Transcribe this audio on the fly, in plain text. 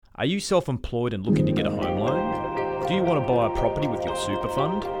Are you self-employed and looking to get a home loan? Do you want to buy a property with your super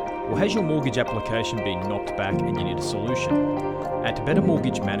fund? Or has your mortgage application been knocked back and you need a solution? At Better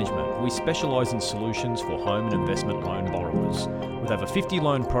Mortgage Management, we specialise in solutions for home and investment loan borrowers. With over 50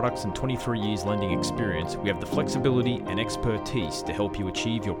 loan products and 23 years lending experience, we have the flexibility and expertise to help you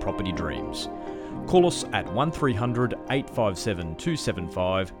achieve your property dreams. Call us at 1300 857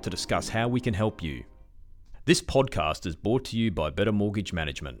 275 to discuss how we can help you. This podcast is brought to you by Better Mortgage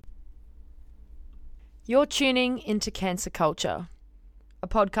Management. You're tuning into Cancer Culture, a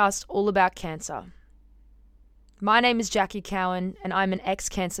podcast all about cancer. My name is Jackie Cowan and I'm an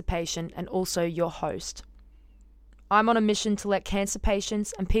ex-cancer patient and also your host. I'm on a mission to let cancer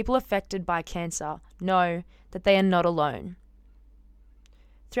patients and people affected by cancer know that they are not alone.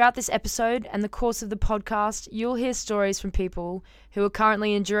 Throughout this episode and the course of the podcast, you'll hear stories from people who are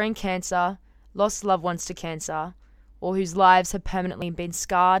currently enduring cancer, lost loved ones to cancer, or whose lives have permanently been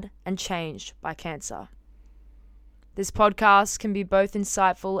scarred and changed by cancer. This podcast can be both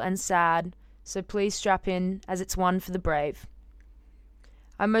insightful and sad, so please strap in as it's one for the brave.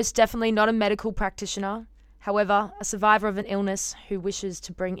 I'm most definitely not a medical practitioner, however, a survivor of an illness who wishes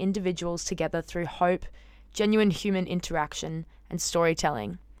to bring individuals together through hope, genuine human interaction, and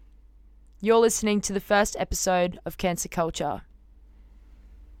storytelling. You're listening to the first episode of Cancer Culture.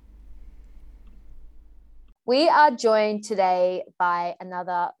 We are joined today by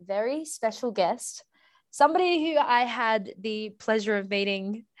another very special guest, somebody who I had the pleasure of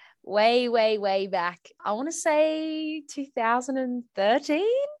meeting way back. I want to say 2013,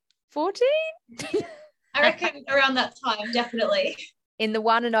 14? I reckon around that time, definitely. In the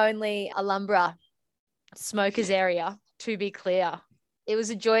one and only Alhambra smokers area, to be clear. It was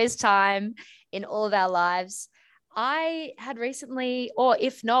a joyous time in all of our lives. I had recently, or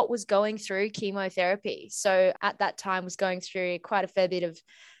if not, was going through chemotherapy. So at that time was going through quite a fair bit of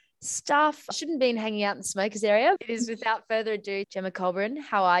stuff. I shouldn't have been hanging out in the smokers area. It is without further ado, Gemma Colbran.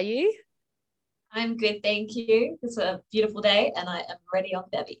 How are you? I'm good, thank you. It's a beautiful day and I am ready on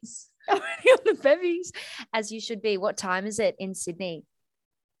bevies. Ready on the bevies, as you should be. What time is it in Sydney?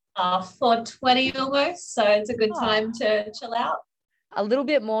 4:20 almost. So it's a good time to chill out. A little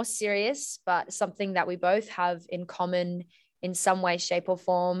bit more serious, but something that we both have in common in some way, shape or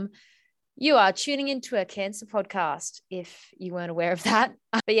form. You are tuning into a cancer podcast, if you weren't aware of that.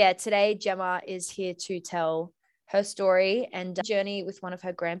 But yeah, today Gemma is here to tell her story and journey with one of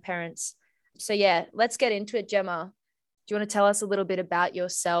her grandparents. So yeah, let's get into it, Gemma. Do you want to tell us a little bit about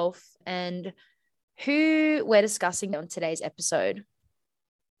yourself and who we're discussing on today's episode?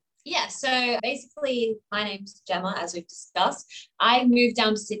 Yeah, so basically my name's Gemma, as we've discussed. I moved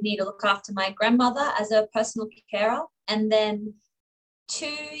down to Sydney to look after my grandmother as a personal carer. And then 2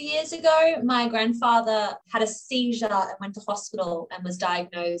 years ago, my grandfather had a seizure and went to hospital and was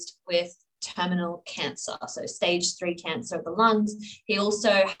diagnosed with terminal cancer, so stage 3 cancer of the lungs. He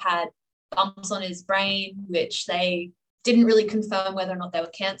also had bumps on his brain, which they didn't really confirm whether or not they were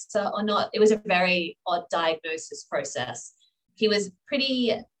cancer or not. It was a very odd diagnosis process. He was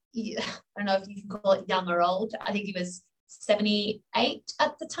pretty, I don't know if you can call it young or old. I think he was 78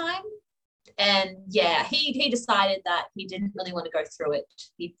 at the time. And yeah, he decided that he didn't really want to go through it.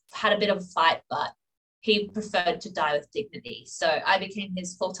 He had a bit of a fight, but he preferred to die with dignity. So I became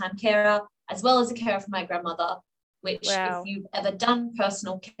his full-time carer, as well as a carer for my grandmother, which if you've ever done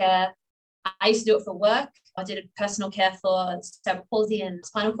personal care, I used to do it for work. I did personal care for cerebral palsy and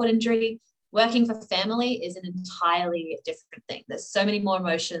spinal cord injury. Working for family is an entirely different thing. There's so many more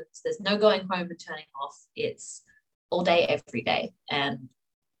emotions. There's no going home and turning off. It's all day, every day. And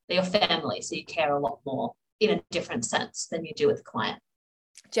they're your family, so you care a lot more in a different sense than you do with a client.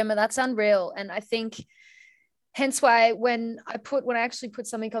 Gemma, that's unreal. And I think hence why when I actually put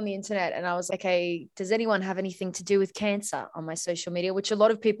something on the internet and I was like, okay, does anyone have anything to do with cancer on my social media, which a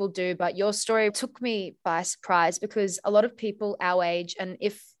lot of people do, but your story took me by surprise because a lot of people our age, and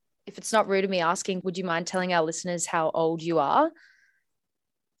if it's not rude of me asking, would you mind telling our listeners how old you are?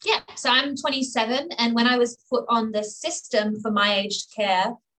 Yeah, so I'm 27. And when I was put on the system for my aged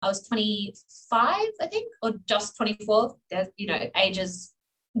care, I was 25, I think, or just 24. Age is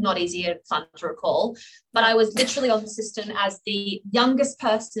not easy and fun to recall. But I was literally on the system as the youngest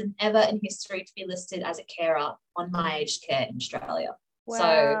person ever in history to be listed as a carer on my aged care in Australia.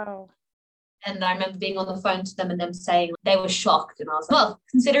 Wow. And I remember being on the phone to them and them saying they were shocked. And I was like, well,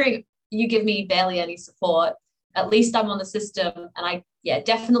 considering you give me barely any support, at least I'm on the system. And I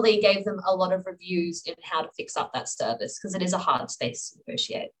definitely gave them a lot of reviews in how to fix up that service because it is a hard space to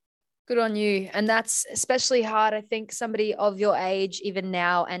negotiate. Good on you. And that's especially hard. I think somebody of your age, even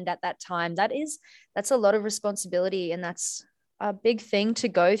now and at that time, that's a lot of responsibility. And that's a big thing to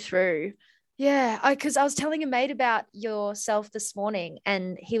go through. Yeah, because I was telling a mate about yourself this morning,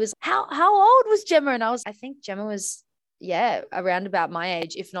 and he was, how old was Gemma? And I think Gemma was, around about my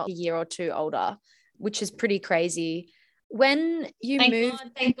age, if not a year or two older, which is pretty crazy. When you moved,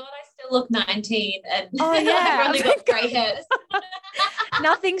 thank God I still look 19, and I've only got grey hairs.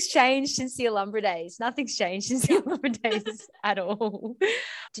 Nothing's changed since the Alumbra days. Nothing's changed since the Alumbra days at all.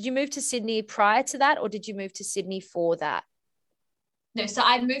 Did you move to Sydney prior to that, or did you move to Sydney for that? No, so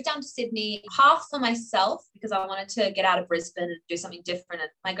I moved down to Sydney half for myself because I wanted to get out of Brisbane and do something different.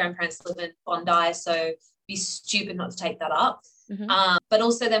 And my grandparents live in Bondi, so be stupid not to take that up. Mm-hmm. But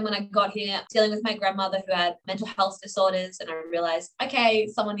also then when I got here, dealing with my grandmother who had mental health disorders, and I realized, okay,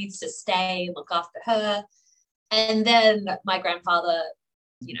 someone needs to stay and look after her. And then my grandfather,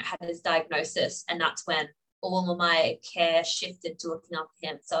 had his diagnosis, and that's when all of my care shifted to looking after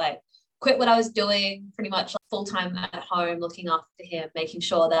him. So I quit what I was doing, pretty much full-time at home, looking after him, making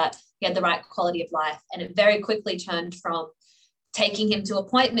sure that he had the right quality of life. And it very quickly turned from taking him to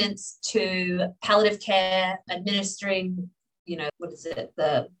appointments to palliative care, administering, what is it?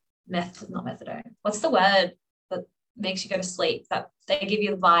 Not methadone. What's the word that makes you go to sleep? That they give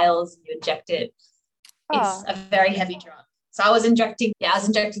you the vials and you inject it. It's a very heavy drug. So I was injecting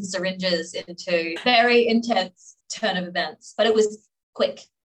syringes into very intense turn of events, but it was quick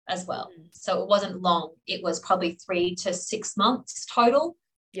as well. So it wasn't long. It was probably 3 to 6 months total.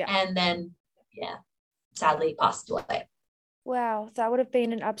 Yeah. And then, sadly passed away. Wow. That would have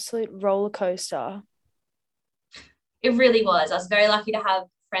been an absolute roller coaster. It really was. I was very lucky to have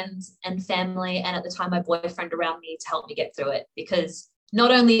friends and family, and at the time my boyfriend around me to help me get through it, because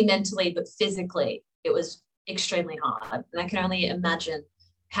not only mentally but physically it was extremely hard. And I can only imagine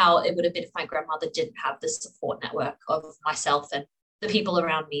how it would have been if my grandmother didn't have the support network of myself and the people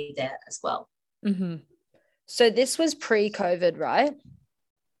around me there as well. Mm-hmm. So this was pre-COVID, right?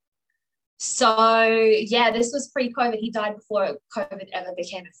 So this was pre-COVID. He died before COVID ever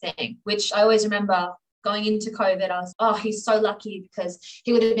became a thing, which I always remember going into COVID. I was, he's so lucky, because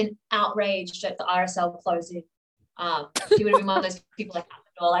he would have been outraged at the RSL closing. He would have been one of those people at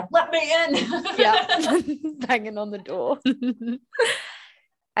the door, like, let me in. Yeah, banging on the door.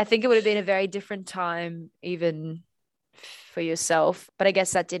 I think it would have been a very different time even for yourself, but I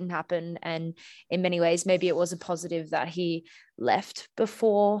guess that didn't happen. And in many ways, maybe it was a positive that he left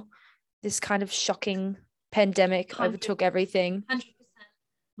before this kind of shocking pandemic 100%. Overtook everything. 100%.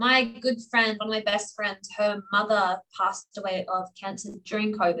 My good friend, one of my best friends, her mother passed away of cancer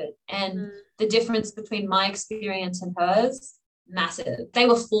during COVID. And the difference between my experience and hers, massive. They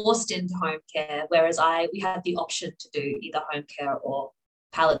were forced into home care, whereas we had the option to do either home care or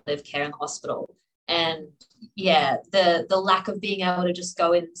palliative care in the hospital. And the lack of being able to just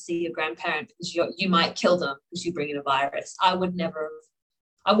go in and see your grandparent because you might kill them because you bring in a virus. I wouldn't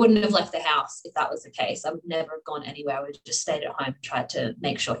have left the house if that was the case. I would never have gone anywhere. I would have just stayed at home and tried to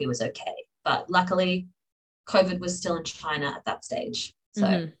make sure he was okay. But luckily, COVID was still in China at that stage.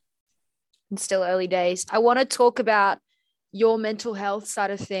 So It's still early days. I want to talk about your mental health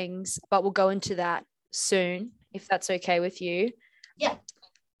side of things, but we'll go into that soon, if that's okay with you. Yeah.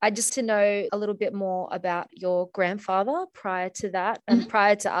 I just to know a little bit more about your grandfather prior to that, and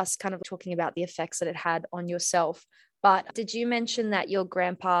prior to us kind of talking about the effects that it had on yourself. But did you mention that your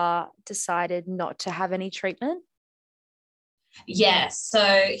grandpa decided not to have any treatment? Yes.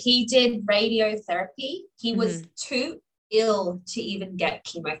 So he did radiotherapy. He was too ill to even get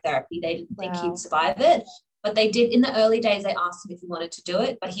chemotherapy. They didn't think he'd survive it. But they did, in the early days, they asked him if he wanted to do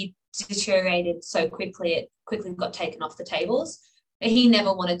it, but he deteriorated so quickly, it quickly got taken off the tables. But he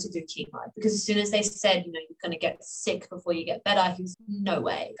never wanted to do chemo, because as soon as they said, you're going to get sick before you get better, he was, no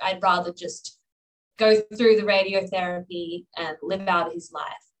way. I'd rather just go through the radiotherapy and live out his life.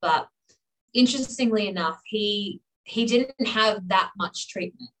 But interestingly enough, he didn't have that much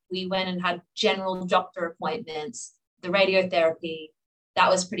treatment. We went and had general doctor appointments, the radiotherapy, that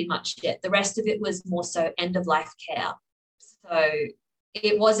was pretty much it. The rest of it was more so end of life care. So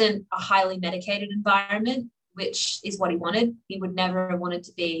it wasn't a highly medicated environment, which is what he wanted. He would never have wanted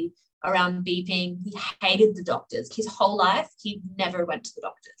to be around beeping. He hated the doctors. His whole life, he never went to the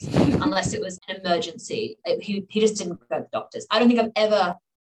doctors unless it was an emergency. He just didn't go to the doctors. I don't think I've ever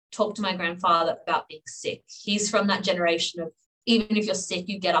talked to my grandfather about being sick. He's from that generation of, even if you're sick,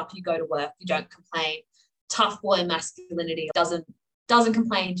 you get up, you go to work, you don't complain. Tough boy masculinity, doesn't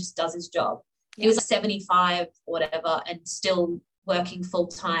complain, just does his job. He was 75 or whatever and still working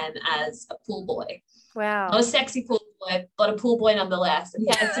full-time as a pool boy. Wow. Not a sexy pool boy, but a pool boy nonetheless. And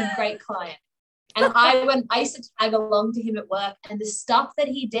he had some great clients. And I used to tag along to him at work, and the stuff that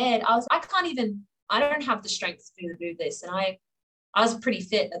he did, I don't have the strength to do this. And I was pretty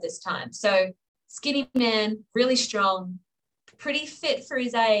fit at this time. So skinny man, really strong, pretty fit for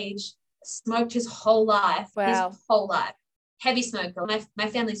his age, smoked his whole life. Wow. His whole life. Heavy smoker. My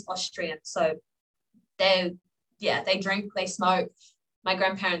family's Austrian, so they drink, they smoke. My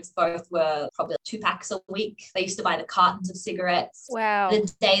grandparents both were probably 2 packs a week. They used to buy the cartons of cigarettes. Wow.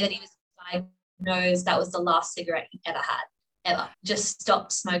 The day that he was diagnosed, that was the last cigarette he ever had, ever. Just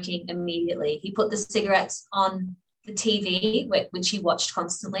stopped smoking immediately. He put the cigarettes on the TV, which he watched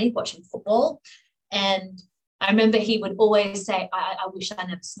constantly, watching football. And I remember he would always say, I wish I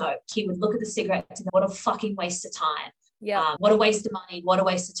never smoked. He would look at the cigarettes and go, what a fucking waste of time. Yeah. What a waste of money. What a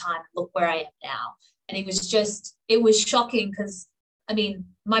waste of time. Look where I am now. And it was shocking because, I mean,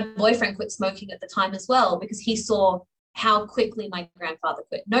 my boyfriend quit smoking at the time as well because he saw how quickly my grandfather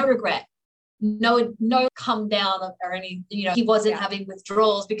quit. No regret. No come down or any, he wasn't having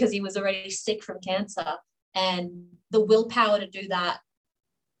withdrawals because he was already sick from cancer. And the willpower to do that,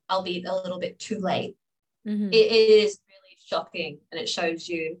 albeit a little bit too late, it is really shocking. And it shows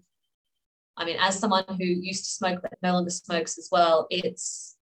you, I mean, as someone who used to smoke but no longer smokes as well,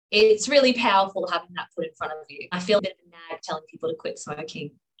 it's really powerful having that put in front of you. I feel a bit of a nag telling people to quit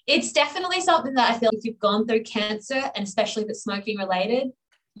smoking. It's definitely something that I feel if you've gone through cancer, and especially if it's smoking related,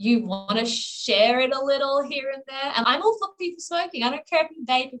 you want to share it a little here and there. And I'm all for people smoking. I don't care if you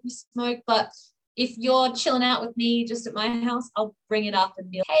vape, if you smoke, but if you're chilling out with me just at my house, I'll bring it up and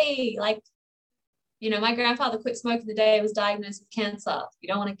be like, hey, my grandfather quit smoking the day he was diagnosed with cancer. You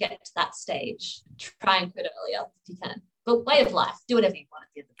don't want to get to that stage. Try and quit earlier if you can. But way of life, do whatever you want at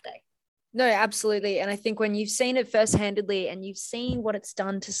the end of the day. No, absolutely. And I think when you've seen it first-handedly and you've seen what it's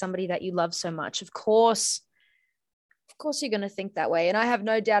done to somebody that you love so much, of course you're going to think that way. And I have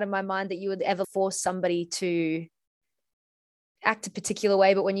no doubt in my mind that you would ever force somebody to act a particular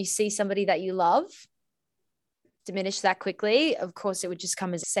way. But when you see somebody that you love diminish that quickly, of course, it would just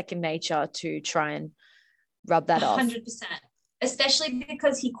come as second nature to try and rub that off. 100%. Especially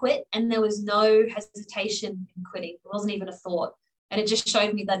because he quit and there was no hesitation in quitting. It wasn't even a thought. And it just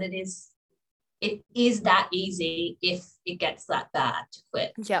showed me that it is that easy if it gets that bad to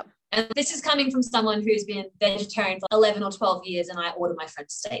quit. Yep. And this is coming from someone who's been vegetarian for 11 or 12 years and I order my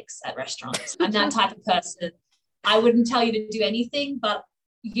friends steaks at restaurants. I'm that type of person. I wouldn't tell you to do anything, but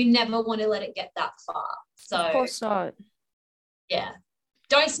you never want to let it get that far. So, of course not. Yeah.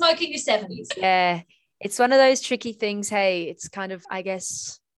 Don't smoke in your 70s. Yeah. It's one of those tricky things. Hey, it's kind of, I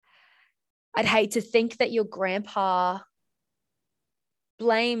guess, I'd hate to think that your grandpa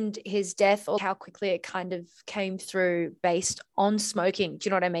blamed his death or how quickly it kind of came through based on smoking. Do you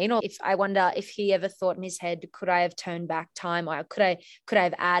know what I mean? Or if I wonder if he ever thought in his head, could I have turned back time? Or could I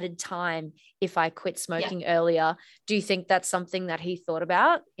have added time if I quit smoking earlier? Do you think that's something that he thought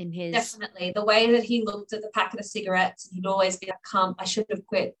about in his? Definitely. The way that he looked at the packet of cigarettes, he'd always be like, I should have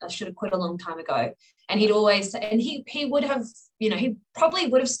quit a long time ago. And he'd always, and he would have, he probably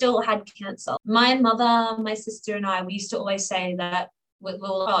would have still had cancer. My mother, my sister and I, we used to always say that,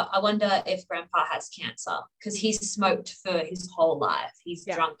 I wonder if grandpa has cancer because he's smoked for his whole life. He's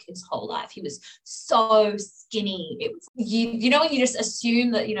drunk his whole life. He was so skinny. It was, when you just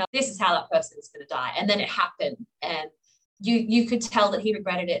assume that, this is how that person is going to die. And then it happened. And you could tell that he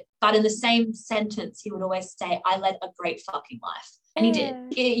regretted it. But in the same sentence, he would always say, I led a great fucking life. And he did.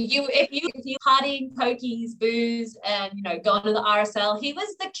 If you partying, pokies, booze, and going to the RSL, he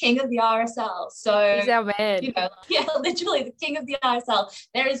was the king of the RSL. So he's our man. Literally the king of the RSL.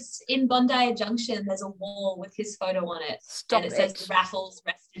 There is in Bondi Junction. There's a wall with his photo on it, and it says Raffles,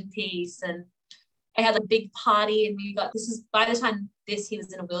 rest in peace. And I had a big party, and by the time he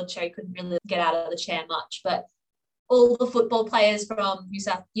was in a wheelchair, he couldn't really get out of the chair much. But all the football players from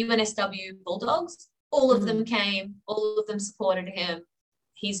UNSW Bulldogs. All of them came, all of them supported him.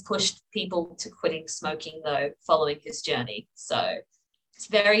 He's pushed people to quitting smoking, though, following his journey. So it's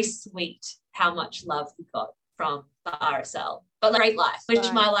very sweet how much love he got from the RSL. But great life, which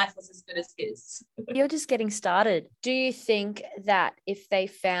my life was as good as his. You're just getting started. Do you think that if they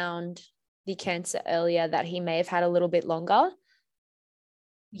found the cancer earlier, that he may have had a little bit longer?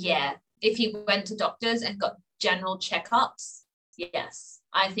 Yeah. If he went to doctors and got general checkups, yes.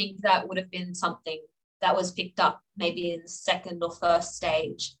 I think that would have been something that was picked up maybe in the second or first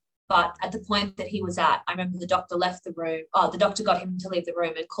stage. But at the point that he was at, I remember the doctor left the room. The doctor got him to leave the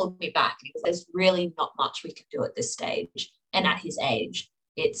room and called me back. And he was, there's really not much we can do at this stage. And at his age,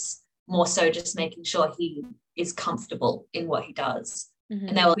 it's more so just making sure he is comfortable in what he does. Mm-hmm.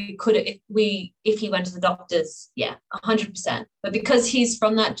 And they were, if he went to the doctors, 100%. But because he's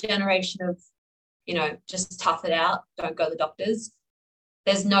from that generation of, just tough it out, don't go to the doctors,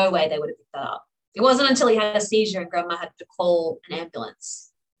 there's no way they would have picked that up. It wasn't until he had a seizure and grandma had to call an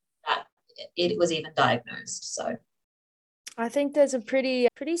ambulance that it was even diagnosed. So I think there's a pretty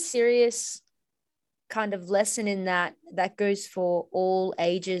serious kind of lesson in that goes for all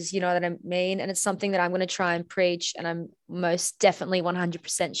ages, you know what I mean? And it's something that I'm going to try and preach, and I'm most definitely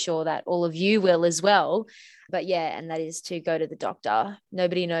 100% sure that all of you will as well. But yeah, and that is to go to the doctor.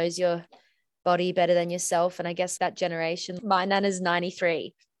 Nobody knows your body better than yourself. And I guess that generation, my nana's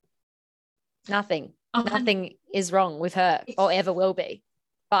 93. Nothing is wrong with her or ever will be.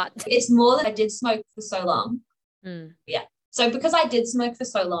 But it's more that I did smoke for so long. Yeah. So because I did smoke for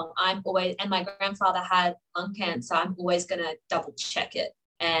so long, I'm always, and my grandfather had lung cancer, I'm always going to double check it.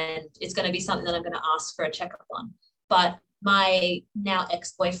 And it's going to be something that I'm going to ask for a checkup on. But my now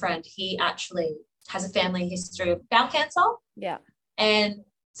ex-boyfriend, he actually has a family history of bowel cancer. Yeah. And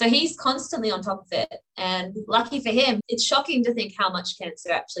so he's constantly on top of it. And lucky for him, it's shocking to think how much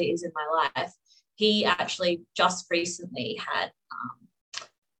cancer actually is in my life. He actually just recently had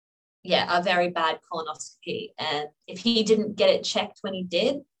a very bad colonoscopy. And if he didn't get it checked when he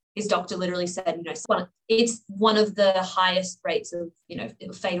did, his doctor literally said, it's one of the highest rates of,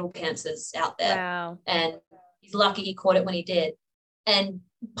 fatal cancers out there. Wow. And he's lucky he caught it when he did. And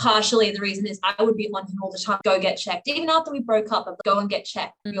partially the reason is I would be on him all the time, go get checked. Even after we broke up, I'd go and get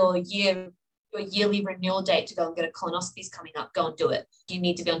checked. Your yearly renewal date to go and get a colonoscopy is coming up. Go and do it. You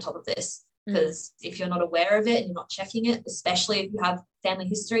need to be on top of this. Because if you're not aware of it and you're not checking it, especially if you have family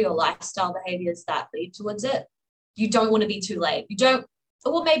history or lifestyle behaviors that lead towards it, you don't want to be too late. You don't,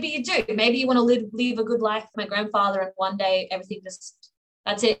 well, maybe you do. Maybe you want to live a good life. My grandfather, and one day everything just,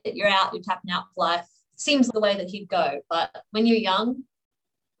 that's it. You're out, you're tapping out for life. Seems the way that he'd go. But when you're young,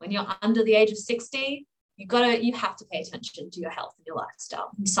 when you're under the age of 60, you have to pay attention to your health and your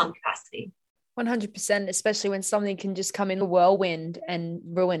lifestyle in some capacity. 100%, especially when something can just come in a whirlwind and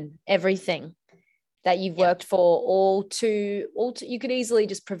ruin everything that you've worked for, all to you could easily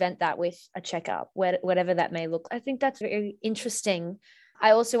just prevent that with a checkup, whatever that may look. I think that's very interesting.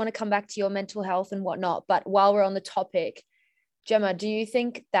 I also want to come back to your mental health and whatnot, but while we're on the topic, Gemma, do you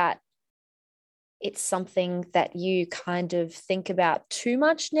think that it's something that you kind of think about too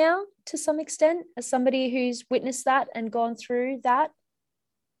much now to some extent, as somebody who's witnessed that and gone through that?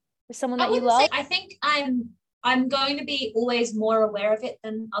 Someone that you love? I think I'm going to be always more aware of it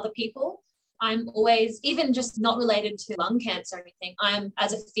than other people. I'm always, even just not related to lung cancer or anything, I'm,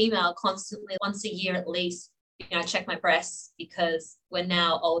 as a female, constantly once a year at least, I check my breasts, because we're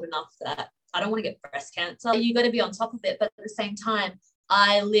now old enough that I don't want to get breast cancer. You got to be on top of it. But at the same time,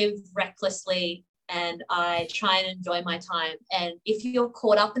 I live recklessly and I try and enjoy my time. And if you're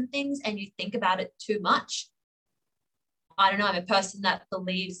caught up in things and you think about it too much, I don't know, I'm a person that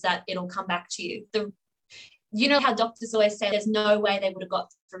believes that it'll come back to you. You know how doctors always say there's no way they would have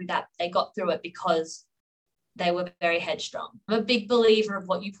got through that. They got through it because they were very headstrong. I'm a big believer of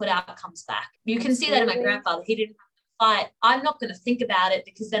what you put out comes back. You can see that in my grandfather. He didn't have to fight. I'm not going to think about it,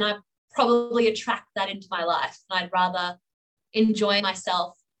 because then I probably attract that into my life. And I'd rather enjoy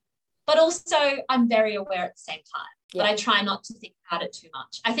myself. But also I'm very aware at the same time. Yeah. But I try not to think about it too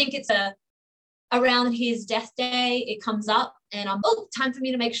much. I think it's around his death day, it comes up and time for me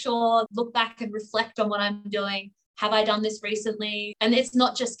to make sure, look back and reflect on what I'm doing. Have I done this recently? And it's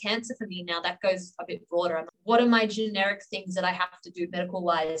not just cancer for me now. That goes a bit broader. What are my generic things that I have to do medical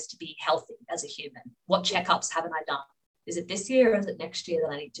wise to be healthy as a human? What checkups haven't I done? Is it this year or is it next year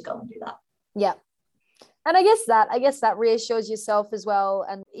that I need to go and do that? Yeah. And I guess that reassures yourself as well.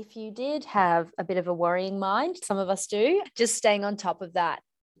 And if you did have a bit of a worrying mind, some of us do, just staying on top of that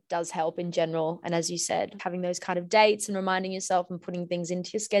does help in general. And as you said, having those kind of dates and reminding yourself and putting things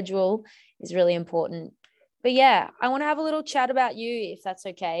into your schedule is really important. But yeah, I want to have a little chat about you, if that's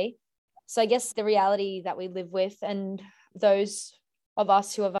okay. So I guess the reality that we live with, and those of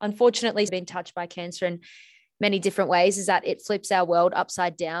us who have unfortunately been touched by cancer in many different ways, is that it flips our world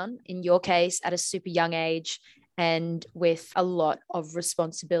upside down, in your case at a super young age and with a lot of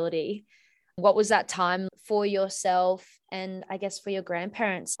responsibility. What was that time for yourself and I guess for your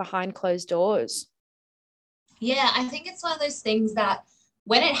grandparents behind closed doors? Yeah, I think it's one of those things that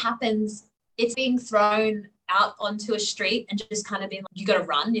when it happens, it's being thrown out onto a street and just kind of being like, you got to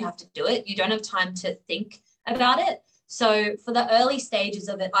run, you have to do it. You don't have time to think about it. So for the early stages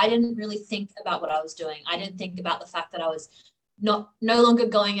of it, I didn't really think about what I was doing. I didn't think about the fact that I was no longer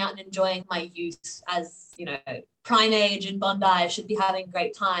going out and enjoying my youth as, prime age in Bondi. I should be having a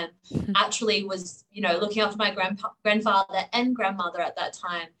great time. Actually was, looking after my grandfather and grandmother at that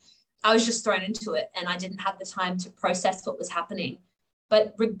time. I was just thrown into it and I didn't have the time to process what was happening.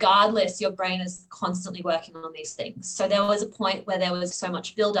 But regardless, your brain is constantly working on these things. So there was a point where there was so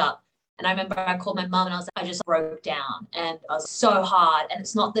much buildup And I remember I called my mum and I was like, I just broke down and I was so hard. And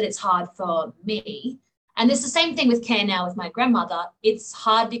it's not that it's hard for me. And it's the same thing with care now with my grandmother. It's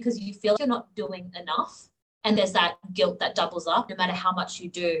hard because you feel like you're not doing enough. And there's that guilt that doubles up no matter how much you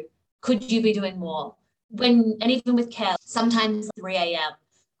do. Could you be doing more? And even with care, sometimes 3 a.m.,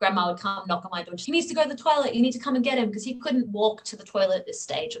 grandma would come knock on my door. He needs to go to the toilet. You need to come and get him, because he couldn't walk to the toilet at this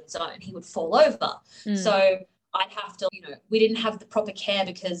stage on his own. He would fall over. So I'd have to, we didn't have the proper care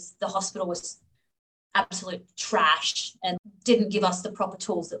because the hospital was absolute trash and didn't give us the proper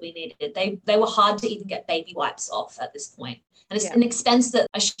tools that we needed. They were hard to even get baby wipes off at this point. And it's an expense that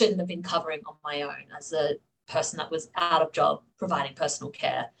I shouldn't have been covering on my own as a person that was out of job providing personal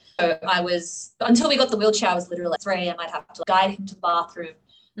care. So until we got the wheelchair, I was literally like 3 a.m. I'd have to guide him to the bathroom.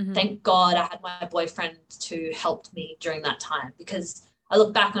 Thank God I had my boyfriend to help me during that time, because I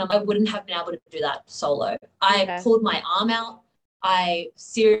look back and I wouldn't have been able to do that solo. I pulled my arm out. I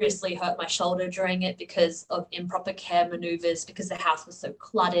seriously hurt my shoulder during it because of improper care maneuvers, because the house was so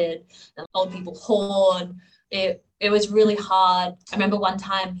cluttered and old people horn. It was really hard. I remember one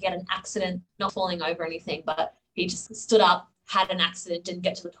time he had an accident, not falling over or anything, but he just stood up, had an accident, didn't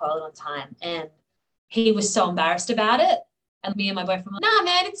get to the toilet on time. And he was so embarrassed about it. And me and my boyfriend were like, nah,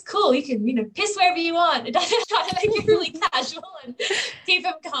 man, it's cool. You can, piss wherever you want. And I try to make it really casual and keep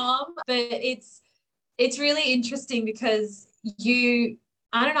him calm. But it's really interesting because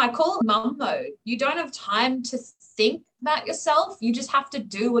I call it mum mode. You don't have time to think about yourself. You just have to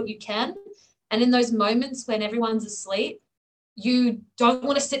do what you can. And in those moments when everyone's asleep, you don't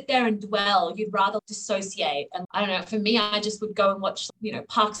want to sit there and dwell. You'd rather dissociate. And I don't know, for me, I just would go and watch,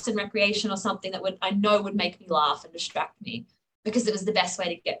 Parks and Recreation or something that I know would make me laugh and distract me, because it was the best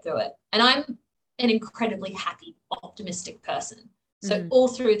way to get through it. And I'm an incredibly happy, optimistic person. So all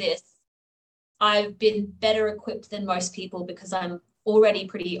through this, I've been better equipped than most people because I'm already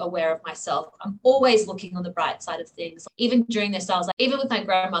pretty aware of myself. I'm always looking on the bright side of things. Even during this, I was like, even with my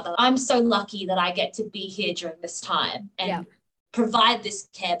grandmother, I'm so lucky that I get to be here during this time and provide this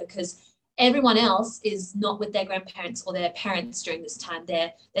care, because everyone else is not with their grandparents or their parents during this time.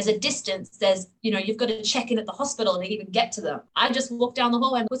 There's a distance. You've got to check in at the hospital to even get to them. I just walk down the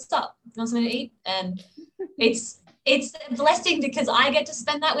hallway and what's up? You want something to eat? And it's a blessing because I get to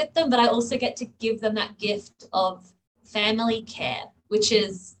spend that with them, but I also get to give them that gift of family care, which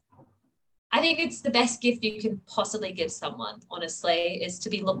is, I think it's the best gift you can possibly give someone, honestly, is to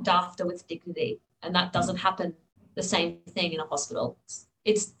be looked after with dignity. And that doesn't happen the same thing in a hospital.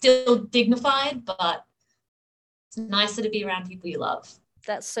 It's still dignified, but it's nicer to be around people you love.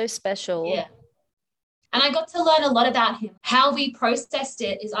 That's so special. Yeah. And I got to learn a lot about him. How we processed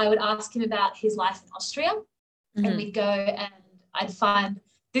it is I would ask him about his life in Austria, and we'd go and I'd find,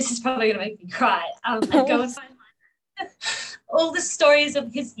 this is probably going to make me cry. I'd go and find all the stories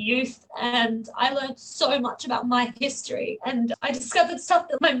of his youth, and I learned so much about my history, and I discovered stuff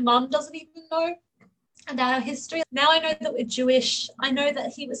that my mum doesn't even know about our history. Now I know that we're Jewish. I know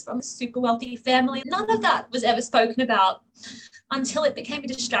that he was from a super wealthy family. None of that was ever spoken about until it became a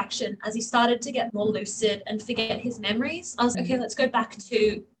distraction as he started to get more lucid and forget his memories. I was like, okay, let's go back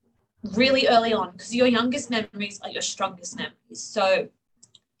to really early on, because your youngest memories are your strongest memories. So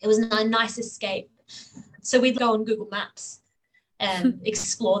it was a nice escape. So we'd go on Google Maps and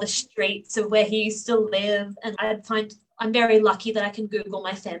explore the streets of where he used to live. And I'm very lucky that I can Google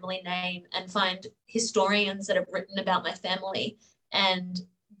my family name and find historians that have written about my family, and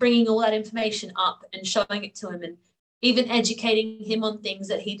bringing all that information up and showing it to him and even educating him on things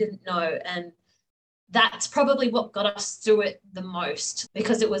that he didn't know. And that's probably what got us through it the most,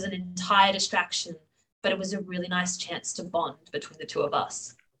 because it was an entire distraction, but it was a really nice chance to bond between the two of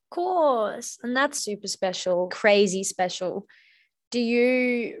us. Of course. And that's super special, crazy special. Do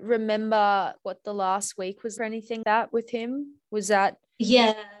you remember what the last week was or anything that with him? Was that?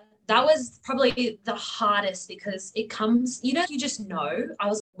 Yeah, that was probably the hardest, because it comes, you just know.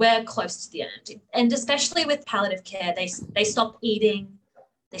 We're close to the end. And especially with palliative care, they stopped eating,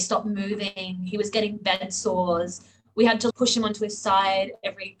 they stopped moving. He was getting bed sores. We had to push him onto his side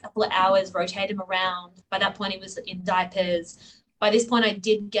every couple of hours, rotate him around. By that point, he was in diapers. By this point, I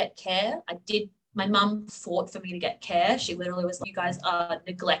did get care. My mum fought for me to get care. She literally was like, you guys are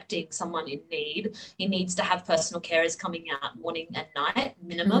neglecting someone in need. He needs to have personal carers coming out morning and night,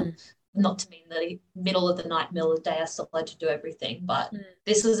 minimum. Not to mean that middle of the night, middle of the day, I still had to do everything. But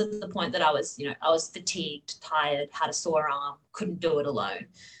this was at the point that I was fatigued, tired, had a sore arm, couldn't do it alone.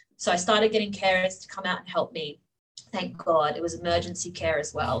 So I started getting carers to come out and help me. Thank God. It was emergency care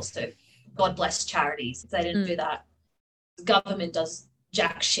as well. So God bless charities. If they didn't do that, the government does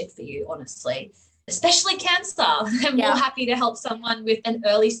jack shit for you, honestly. especially cancer. I'm more happy to help someone with an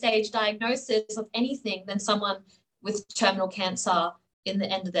early stage diagnosis of anything than someone with terminal cancer in the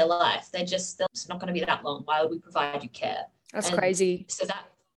end of their life. It's not going to be that long. Why would we provide you care? That's crazy. So that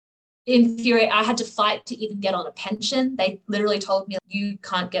infuriated. I had to fight to even get on a pension. They literally told me, you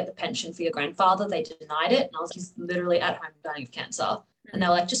can't get the pension for your grandfather. They denied it. And I was like, he's literally at home dying of cancer. And they're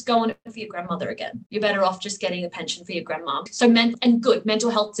like, just go on it for your grandmother again. You're better off just getting a pension for your grandma. So mental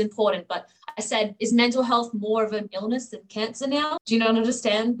health is important. But I said, is mental health more of an illness than cancer now? Do you not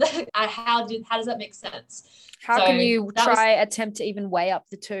understand? How does that make sense? How can you attempt to even weigh up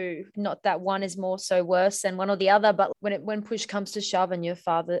the two? Not that one is more so worse than one or the other, but when push comes to shove and your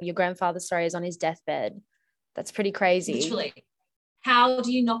grandfather, is on his deathbed, that's pretty crazy. Literally. How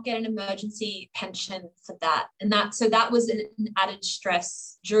do you not get an emergency pension for that? And that was an added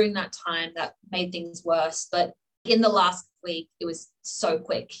stress during that time that made things worse. But in the last week, it was so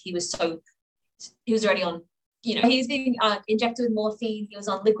quick. He was already on, he's being injected with morphine. He was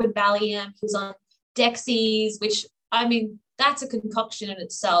on liquid Valium. He was on Dexies, which, I mean, that's a concoction in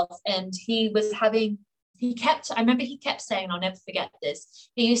itself. And I remember he kept saying, I'll never forget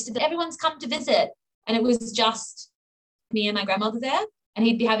this. He used to, everyone's come to visit. And it was just me and my grandmother there, and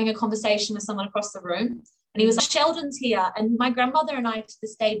he'd be having a conversation with someone across the room, and he was like, Sheldon's here, and my grandmother and I to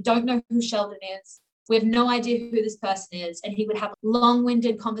this day don't know who Sheldon is. We have no idea who this person is. And he would have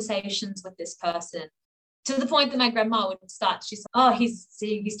long-winded conversations with this person, to the point that my grandma would start, she's like, oh, he's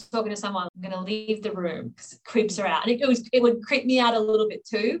talking to someone, I'm going to leave the room because it creeps her out. And it would creep me out a little bit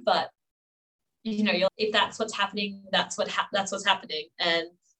too, but if that's what's happening, that's what's happening. And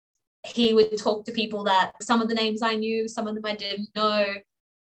he would talk to people that some of the names I knew, some of them I didn't know.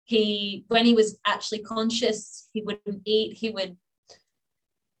 When he was actually conscious, he wouldn't eat.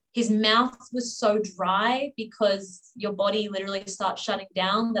 His mouth was so dry because your body literally starts shutting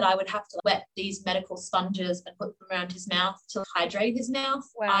down, that I would have to wet these medical sponges and put them around his mouth to hydrate his mouth.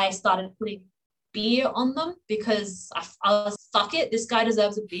 Wow. I started putting beer on them because I was, fuck it, this guy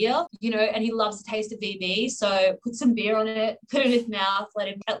deserves a beer, and he loves the taste of VB. So put some beer on it, put it in his mouth, let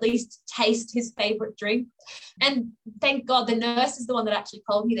him at least taste his favorite drink. And thank God the nurse is the one that actually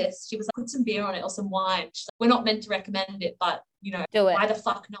told me this. She was like, put some beer on it or some wine. She's like, we're not meant to recommend it, but do it. Why the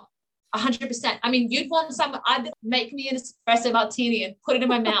fuck not? 100%. I mean, you'd want I'd make me an espresso martini and put it in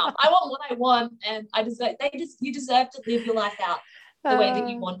my mouth. I want what I want, and you deserve to live your life out the way that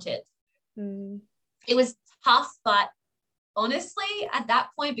you want it. It was tough, but honestly, at that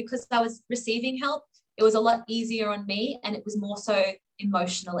point, because I was receiving help, it was a lot easier on me, and it was more so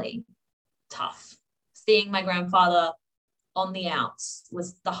emotionally tough. Seeing my grandfather on the outs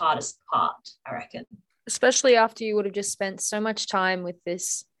was the hardest part, I reckon. Especially after you would have just spent so much time with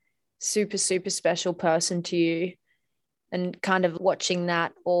this super, super special person to you, and kind of watching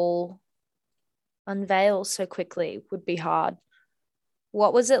that all unveil so quickly would be hard.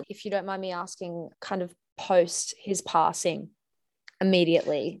 What was it, if you don't mind me asking, kind of post his passing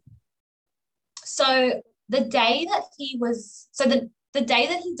immediately? So the day that he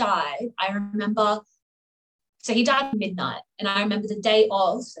died, I remember, so he died at midnight, and I remember the day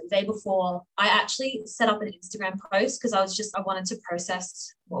before, I actually set up an Instagram post because I wanted to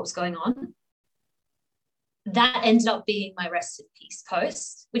process what was going on. That ended up being my rest in peace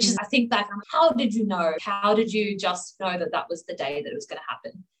post, which is, I think back, I'm like, how did you know? How did you just know that was the day that it was going to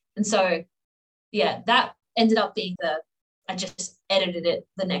happen? And so, yeah, that ended up being I just edited it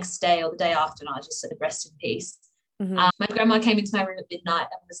the next day or the day after, and I just said, rest in peace. Mm-hmm. My grandma came into my room at midnight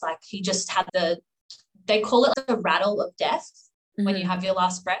and was like, he just had they call it the rattle of death when you have your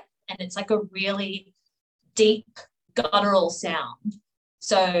last breath. And it's like a really deep guttural sound.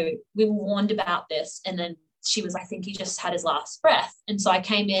 So we were warned about this, and then she was, I think he just had his last breath. And so I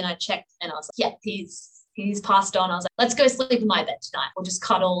came in, I checked, and I was like, yeah, he's passed on. I was like, let's go sleep in my bed tonight. We'll just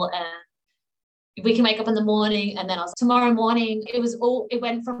cuddle and we can wake up in the morning. And then I was like, tomorrow morning, it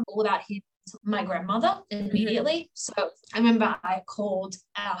went from all about him to my grandmother immediately. So I remember I called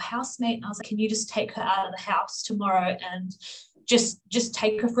our housemate and I was like, can you just take her out of the house tomorrow and just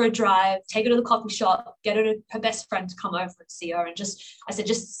take her for a drive, take her to the coffee shop, get her best friend to come over and see her, and just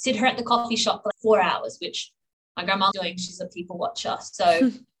sit her at the coffee shop for like 4 hours, which my grandma's doing. She's a people watcher.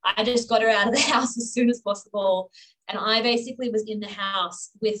 So I just got her out of the house as soon as possible. And I basically was in the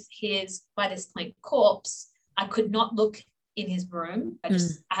house with his, by this point, corpse. I could not look in his room. I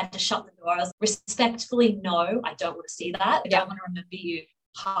had to shut the door. I was respectfully, no, I don't want to see that. I don't want to remember you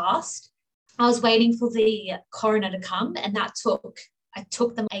passed. I was waiting for the coroner to come, and I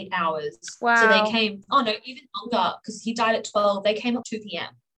took them 8 hours. Wow. So they came, even longer, because he died at 12. They came at 2 p.m.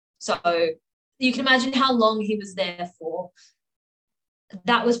 So you can imagine how long he was there for.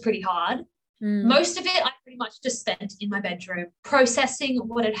 That was pretty hard. Most of it I pretty much just spent in my bedroom processing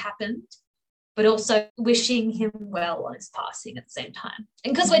what had happened, but also wishing him well on his passing at the same time.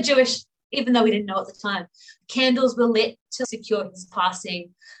 And because we're Jewish, even though we didn't know at the time, candles were lit to secure his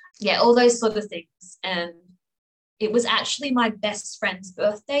passing. Yeah, all those sort of things. And it was actually my best friend's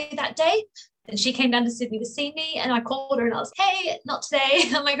birthday that day. And she came down to Sydney to see me, and I called her and I was, hey, not today.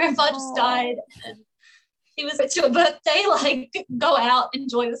 My grandpa just died. And he was, it's your birthday, like, go out,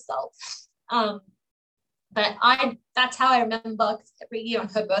 enjoy yourself. But that's how I remember, because every year on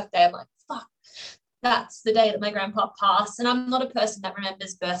her birthday, I'm like, fuck, that's the day that my grandpa passed. And I'm not a person that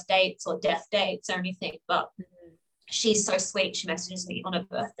remembers birth dates or death dates or anything, but she's so sweet. She messages me on her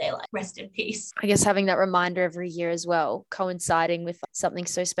birthday, like, rest in peace. I guess having that reminder every year as well, coinciding with something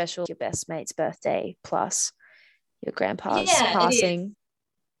so special, your best mate's birthday plus your grandpa's passing.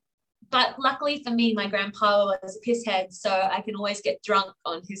 But luckily for me, my grandpa was a pisshead, so I can always get drunk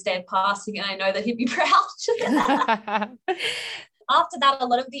on his day of passing, and I know that he'd be proud. After that, a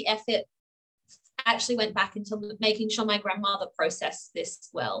lot of the effort actually went back into making sure my grandmother processed this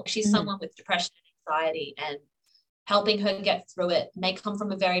well. She's someone with depression and anxiety, and helping her get through it. And they come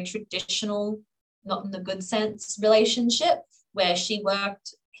from a very traditional, not in the good sense, relationship where he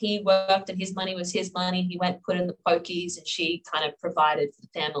worked and his money was his money. He went, put in the pokies, and she kind of provided for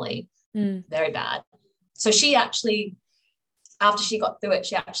the family. Very bad. So she actually, after she got through it,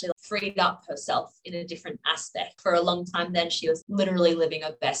 she actually freed up herself in a different aspect. For a long time then, she was literally living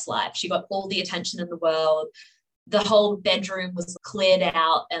her best life. She got all the attention in the world. The whole bedroom was cleared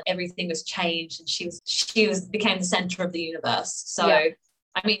out and everything was changed, and she became the center of the universe. So I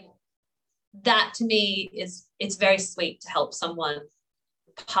mean, that to me it's very sweet to help someone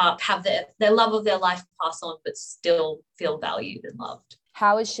have their love of their life pass on, but still feel valued and loved.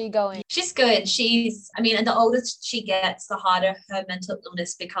 How is she going? She's good. And the older she gets, the harder her mental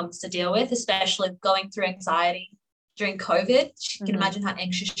illness becomes to deal with, especially going through anxiety during COVID. You can imagine how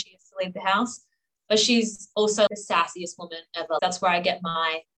anxious she is to leave the house. But she's also the sassiest woman ever. That's where I get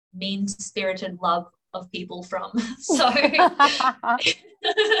my mean-spirited love of people from. So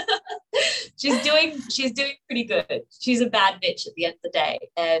she's doing pretty good. She's a bad bitch at the end of the day.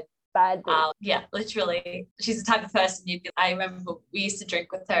 And bad bitch. Yeah, literally. She's the type of person I remember we used to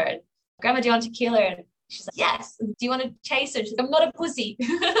drink with her, and Grandma, do you want tequila? And she's like, yes. And do you want to chase her? She's like, I'm not a pussy.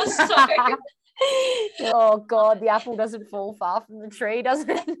 So oh God, the apple doesn't fall far from the tree, does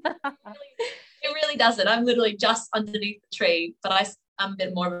it? It really doesn't. I'm literally just underneath the tree, but I'm a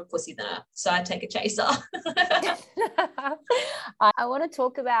bit more of a pussy than her, so I take a chaser. I want to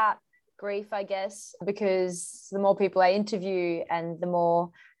talk about grief, I guess, because the more people I interview and the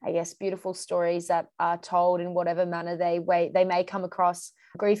more, I guess, beautiful stories that are told in whatever manner they may come across,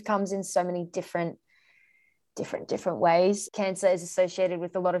 grief comes in so many different ways. Cancer is associated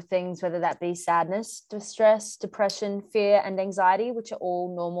with a lot of things, whether that be sadness, distress, depression, fear, and anxiety, which are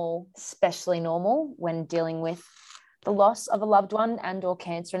all normal, especially normal when dealing with the loss of a loved one and or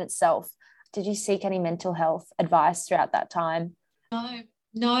cancer in itself. Did you seek any mental health advice throughout that time?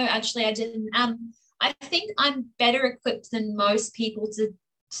 No, actually I didn't. I think I'm better equipped than most people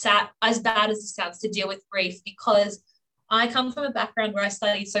as bad as it sounds, to deal with grief, because I come from a background where I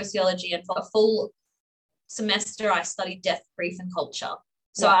studied sociology, and for a full semester I studied death, grief, and culture.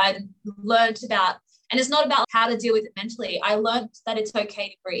 So I learned about, and it's not about how to deal with it mentally. I learned that it's okay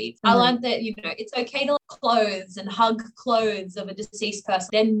to grieve. I learned that, it's okay to clothes and hug clothes of a deceased person.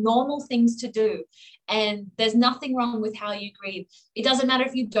 They're normal things to do. And there's nothing wrong with how you grieve. It doesn't matter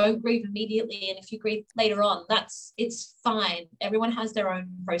if you don't grieve immediately, and if you grieve later on, it's fine. Everyone has their own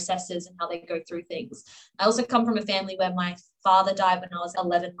processes and how they go through things. I also come from a family where my father died when I was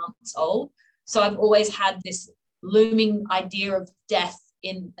 11 months old. So I've always had this looming idea of death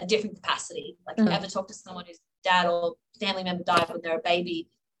in a different capacity. Like if you ever talk to someone whose dad or family member died when they're a baby,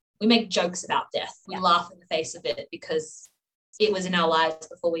 we make jokes about death. We laugh in the face of it because it was in our lives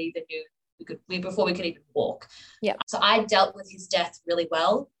before we even knew before we could even walk. Yeah. So I dealt with his death really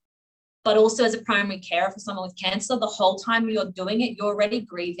well. But also as a primary carer for someone with cancer, the whole time you're doing it, you're already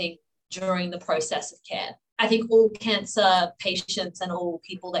grieving during the process of care. I think all cancer patients and all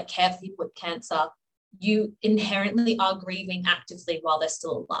people that care for people with cancer, you inherently are grieving actively while they're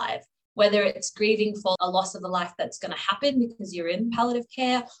still alive. Whether it's grieving for a loss of a life that's going to happen because you're in palliative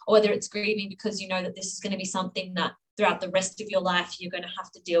care, or whether it's grieving because you know that this is going to be something that throughout the rest of your life you're going to have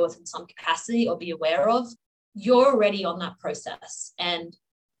to deal with in some capacity or be aware of, you're already on that process. And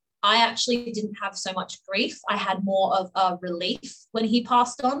I actually didn't have so much grief. I had more of a relief when he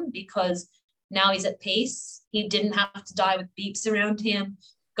passed on, because now he's at peace. He didn't have to die with beeps around him,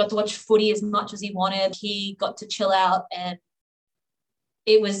 got to watch footy as much as he wanted. He got to chill out and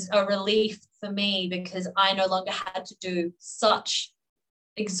it was a relief for me because I no longer had to do such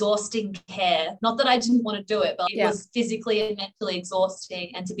exhausting care. Not that I didn't want to do it, but it was physically and mentally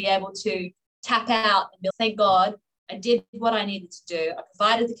exhausting. And to be able to tap out and be, thank God, I did what I needed to do. I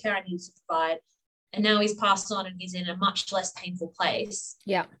provided the care I needed to provide. And now he's passed on and he's in a much less painful place.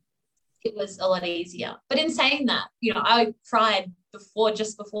 Yeah. It was a lot easier. But in saying that, you know, I cried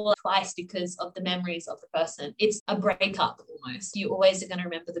just before twice because of the memories of the person. It's a breakup almost. You always are going to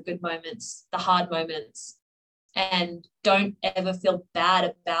remember the good moments, the hard moments, and don't ever feel bad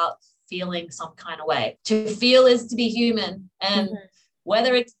about feeling some kind of way. To feel is to be human, and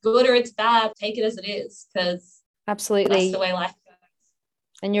whether it's good or it's bad, take it as it is, because absolutely, that's the way life goes.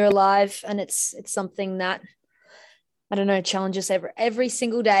 And you're alive, and it's something that, I don't know, challenges every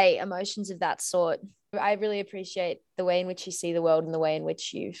single day, emotions of that sort. I really appreciate the way in which you see the world and the way in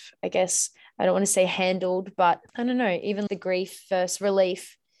which you've, I guess, I don't want to say handled, but I don't know, even the grief versus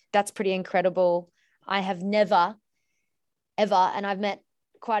relief, that's pretty incredible. I have never, ever, and I've met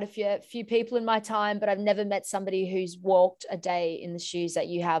quite a few people in my time, but I've never met somebody who's walked a day in the shoes that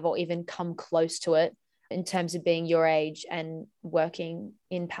you have or even come close to it in terms of being your age and working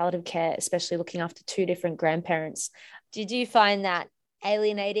in palliative care, especially looking after two different grandparents. Did you find that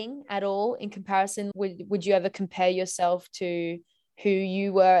alienating at all in comparison? Would you ever compare yourself to who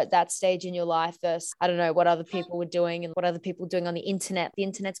you were at that stage in your life versus, I don't know, what other people were doing and what other people were doing on the internet? The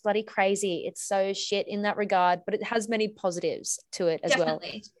internet's bloody crazy. It's so shit in that regard, but it has many positives to it as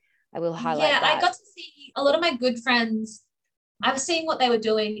Definitely. well. I will highlight that. I got to see a lot of my good friends. I was seeing what they were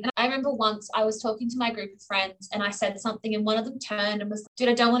doing. And I remember once I was talking to my group of friends and I said something and one of them turned and was like, dude,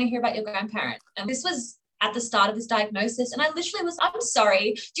 I don't want to hear about your grandparent. And this was at the start of this diagnosis. And I literally was, I'm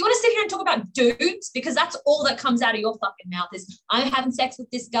sorry, do you want to sit here and talk about dudes? Because that's all that comes out of your fucking mouth is, I'm having sex with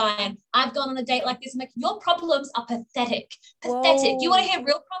this guy and I've gone on a date like this. I'm like, your problems are pathetic. Pathetic. Do you want to hear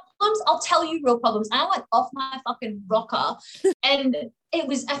real problems? I'll tell you real problems. I went off my fucking rocker. And it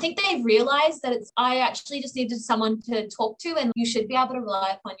was, I think they realized that I actually just needed someone to talk to, and you should be able to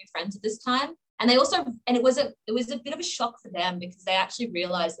rely upon your friends at this time. And they also, and it was a bit of a shock for them because they actually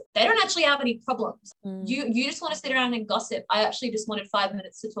realized that they don't actually have any problems. You just want to sit around and gossip. I actually just wanted 5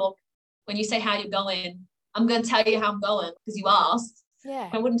 minutes to talk. When you say how you're going, I'm going to tell you how I'm going because you asked.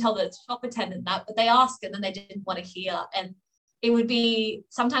 Yeah. I wouldn't tell the shop attendant that, but they asked and then they didn't want to hear. And it would be,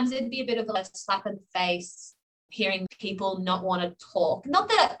 sometimes it'd be a bit of a slap in the face hearing people not want to talk. Not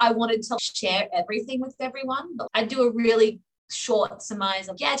that I wanted to share everything with everyone, but I do a really short surmise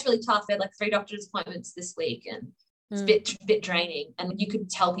of, yeah, it's really tough. I had like 3 doctor's appointments this week and it's a bit draining. And you could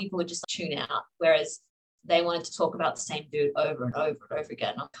tell people would just tune out, whereas they wanted to talk about the same dude over and over and over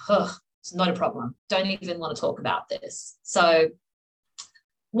again. I'm like, it's not a problem. Don't even want to talk about this. So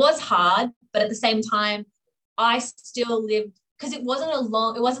was hard, but at the same time, I still lived, because it wasn't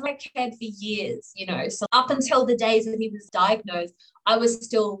like I cared for years, you know. So up until the days that he was diagnosed, I was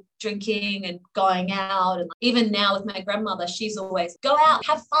still drinking and going out. And even now with my grandmother, she's always, go out,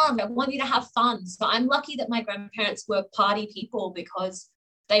 have fun. I want you to have fun. So I'm lucky that my grandparents were party people because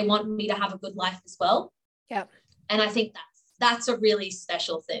they want me to have a good life as well. Yeah. And I think that's a really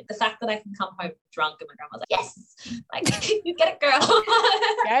special thing. The fact that I can come home drunk and my grandma's like, yes, like, you get it, girl.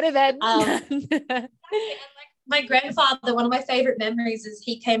 Go to bed. My grandfather, one of my favorite memories is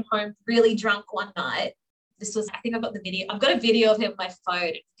he came home really drunk one night. This was, I think I've got the video. I've got a video of him on my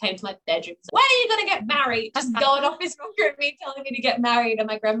phone. He came to my bedroom. When are you going to get married? Just going off his room at me, telling me to get married. And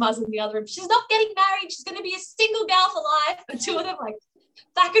my grandma's in the other room. She's not getting married. She's going to be a single gal for life. The two of them like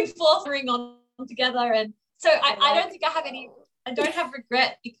back and forth ring on together. And so I don't think I don't have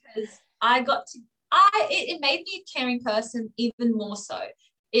regret because it made me a caring person even more so.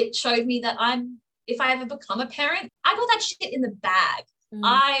 It showed me that if I ever become a parent, I got that shit in the bag.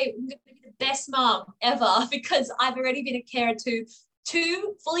 I'm going to be the best mom ever because I've already been a carer to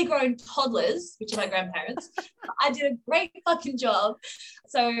 2 fully grown toddlers, which are my grandparents. I did a great fucking job.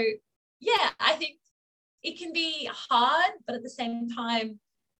 So yeah, I think it can be hard, but at the same time,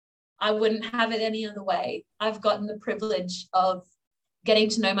 I wouldn't have it any other way. I've gotten the privilege of getting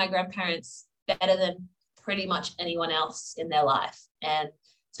to know my grandparents better than pretty much anyone else in their life. And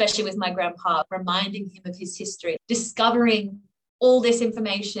especially with my grandpa, reminding him of his history, discovering all this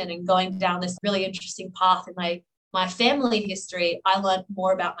information and going down this really interesting path in my family history. I learned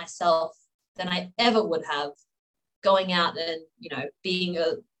more about myself than I ever would have going out and, you know, being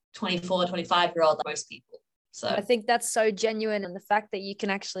a 24, 25-year-old like most people. So I think that's so genuine. And the fact that you can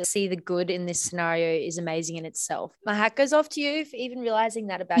actually see the good in this scenario is amazing in itself. My hat goes off to you for even realizing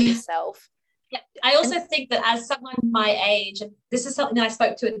that about yourself. Yeah. I also think that as someone my age, and this is something that I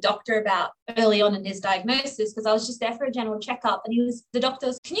spoke to a doctor about early on in his diagnosis, because I was just there for a general checkup, and the doctor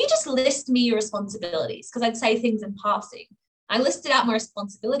was, can you just list me your responsibilities? Because I'd say things in passing. I listed out my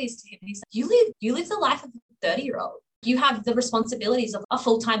responsibilities to him. He said, you live the life of a 30-year-old. You have the responsibilities of a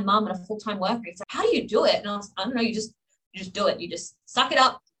full-time mom and a full-time worker. He's like, how do you do it? And I was, I don't know, you just do it. You just suck it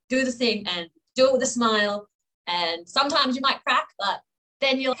up, do the thing, and do it with a smile. And sometimes you might crack, but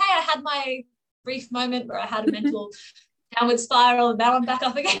then you're like, hey, I had my brief moment where I had a mental downward spiral, and now I'm back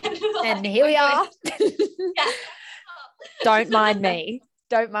up again. Like, and here we are. Yeah. Don't mind me.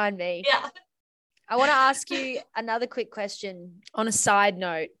 Don't mind me. Yeah. I want to ask you another quick question on a side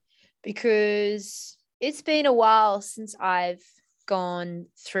note, because it's been a while since I've gone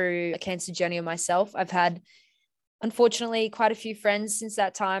through a cancer journey of myself. I've had, unfortunately, quite a few friends since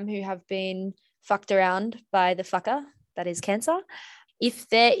that time who have been fucked around by the fucker that is cancer. If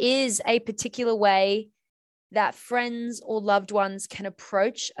there is a particular way that friends or loved ones can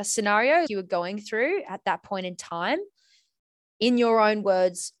approach a scenario you were going through at that point in time, in your own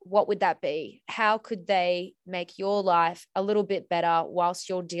words, what would that be? How could they make your life a little bit better whilst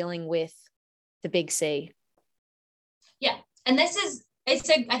you're dealing with the big C? Yeah. And I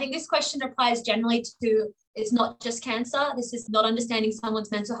think this question applies generally to, it's not just cancer. This is not understanding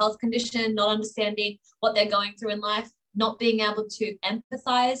someone's mental health condition, not understanding what they're going through in life, not being able to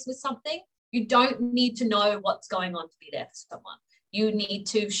empathize with something. You don't need to know what's going on to be there for someone. You need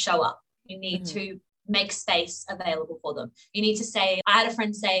to show up. You need to make space available for them. You need to say, I had a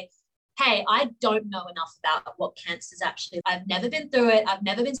friend say, hey, I don't know enough about what cancer is actually. I've never been through it. I've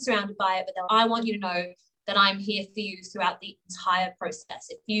never been surrounded by it, but I want you to know that I'm here for you throughout the entire process.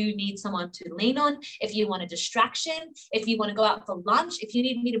 If you need someone to lean on, if you want a distraction, if you want to go out for lunch, if you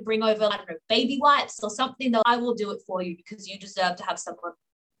need me to bring over, I don't know, baby wipes or something, that I will do it for you, because you deserve to have someone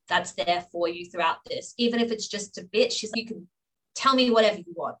that's there for you throughout this. Even if it's just a bit, she's like, you can tell me whatever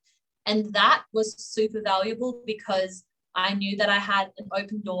you want. And that was super valuable, because I knew that I had an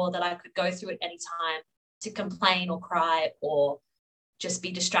open door that I could go through at any time to complain or cry or just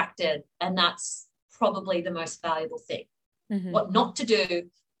be distracted. And that's probably the most valuable thing. What not to do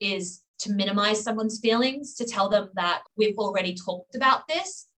is to minimize someone's feelings, to tell them that we've already talked about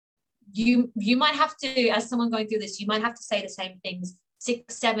this. You might have to, as someone going through this, you might have to say the same things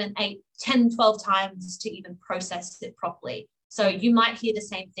 6, 7, 8, 10, 12 times to even process it properly. So you might hear the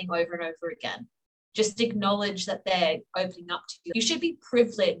same thing over and over again. Just acknowledge that they're opening up to you. You should be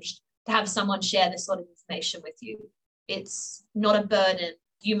privileged to have someone share this sort of information with you. It's not a burden.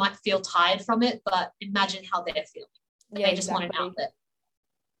 You might feel tired from it, but imagine how they're feeling. They just want an outlet.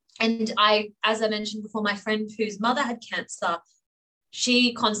 And as I mentioned before, my friend whose mother had cancer,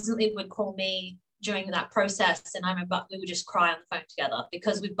 she constantly would call me during that process. And I remember we would just cry on the phone together,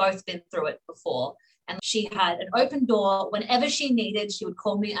 because we've both been through it before. And she had an open door. Whenever she needed, she would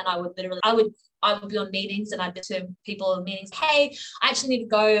call me, and I would be on meetings, and I'd be to people in meetings, hey, I actually need to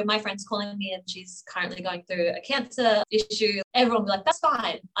go. My friend's calling me and she's currently going through a cancer issue. Everyone would be like, that's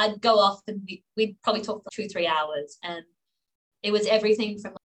fine. I'd go off and we'd probably talk for 2-3 hours. And it was everything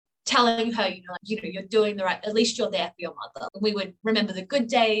from telling her, you're doing the right, at least you're there for your mother. We would remember the good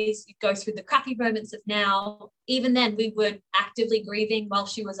days, you'd go through the crappy moments of now. Even then, we were actively grieving while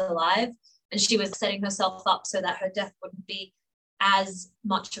she was alive, and she was setting herself up so that her death wouldn't be as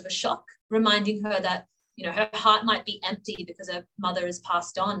much of a shock, reminding her that, her heart might be empty because her mother has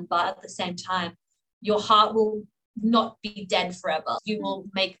passed on, but at the same time, your heart will not be dead forever. You will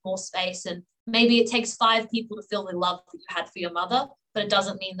make more space, and maybe it takes 5 people to fill the love that you had for your mother, but it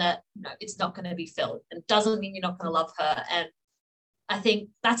doesn't mean that it's not going to be filled. It doesn't mean you're not going to love her. And I think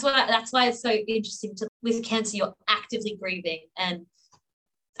that's why it's so interesting with cancer, you're actively grieving. And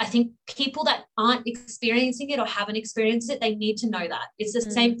I think people that aren't experiencing it or haven't experienced it, they need to know that. It's the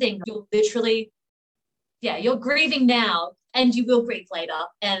same thing. You're literally, you're grieving now, and you will grieve later.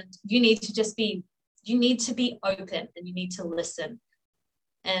 And you need to be open, and you need to listen.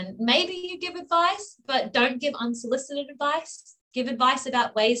 And maybe you give advice, but don't give unsolicited advice. Give advice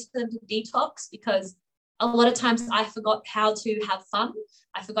about ways for them to detox, because a lot of times I forgot how to have fun.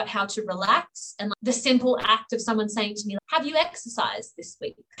 I forgot how to relax. And the simple act of someone saying to me, have you exercised this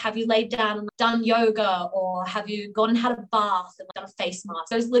week? Have you laid down and done yoga? Or have you gone and had a bath and done a face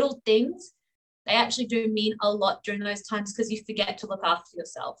mask? Those little things, they actually do mean a lot during those times, because you forget to look after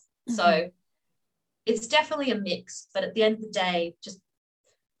yourself. So it's definitely a mix. But at the end of the day,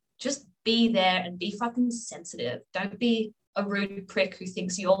 just be there and be fucking sensitive. Don't be a rude prick who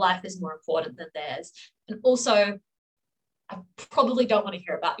thinks your life is more important than theirs. And also, I probably don't want to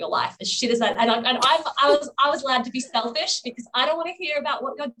hear about your life, as shit as that. And I was allowed to be selfish because I don't want to hear about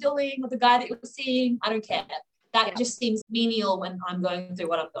what you're doing or the guy that you're seeing. I don't care. That just seems menial when I'm going through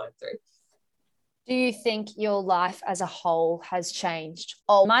what I'm going through. Do you think your life as a whole has changed?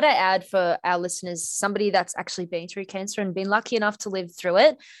 Oh, might I add for our listeners, somebody that's actually been through cancer and been lucky enough to live through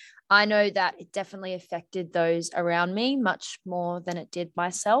it, I know that it definitely affected those around me much more than it did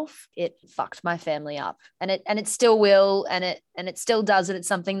myself. It fucked my family up, and it still will, and it still does, and it's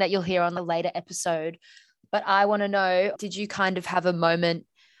something that you'll hear on the later episode. But I want to know, did you kind of have a moment,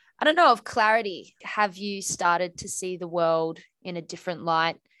 I don't know, of clarity? Have you started to see the world in a different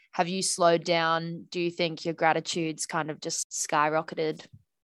light? Have you slowed down? Do you think your gratitude's kind of just skyrocketed?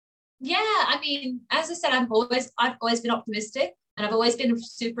 Yeah, I mean, as I said, I've always been optimistic, and I've always been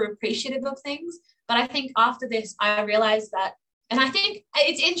super appreciative of things. But I think after this, I realized that, and I think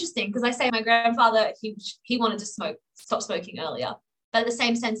it's interesting because I say my grandfather, he wanted to stop smoking earlier. But in the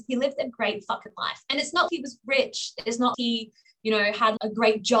same sense, he lived a great fucking life. And it's not he was rich. It's not he, had a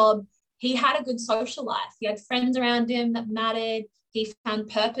great job. He had a good social life. He had friends around him that mattered. He found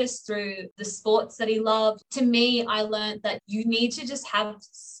purpose through the sports that he loved. To me, I learned that you need to just have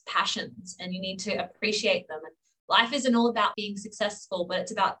passions and you need to appreciate them. And life isn't all about being successful, but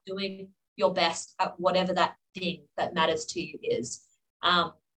it's about doing your best at whatever that thing that matters to you is.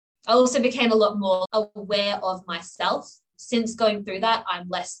 I also became a lot more aware of myself. Since going through that, I'm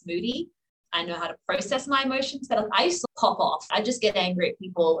less moody. I know how to process my emotions better. I used to pop off. I just get angry at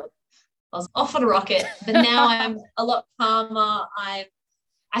people. I was off on a rocket, but now I'm a lot calmer.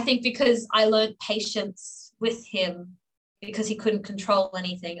 I think because I learned patience with him because he couldn't control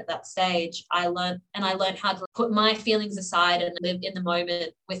anything at that stage. I learned how to put my feelings aside and live in the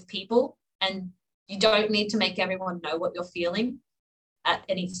moment with people. And you don't need to make everyone know what you're feeling at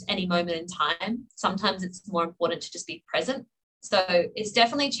any moment in time. Sometimes it's more important to just be present. So it's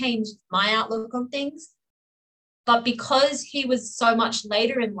definitely changed my outlook on things. But because he was so much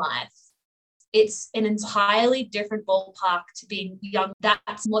later in life, it's an entirely different ballpark to being young.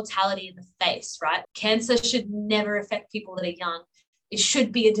 That's mortality in the face, right? Cancer should never affect people that are young. It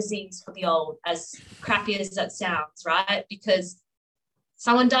should be a disease for the old, as crappy as that sounds, right? Because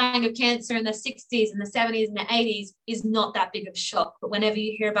someone dying of cancer in their 60s and the 70s and the 80s is not that big of a shock. But whenever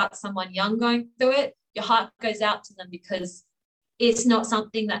you hear about someone young going through it, your heart goes out to them because it's not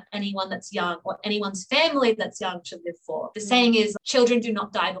something that anyone that's young or anyone's family that's young should live for. The saying is, children do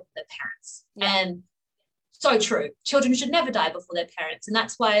not die before their parents. Yeah. And so true. Children should never die before their parents. And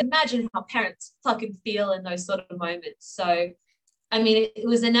that's why I imagine how parents fucking feel in those sort of moments. So, I mean, it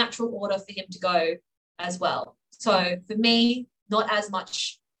was a natural order for him to go as well. So for me, not as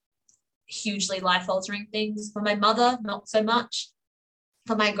much hugely life-altering things. For my mother, not so much.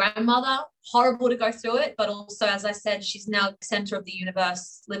 For my grandmother, horrible to go through it, but also, as I said, she's now the center of the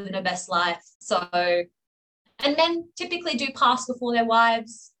universe, living her best life. So, and men typically do pass before their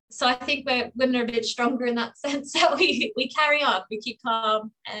wives. So I think women are a bit stronger in that sense, that we carry on, we keep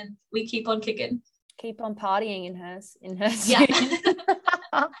calm, and we keep on kicking. Keep on partying in her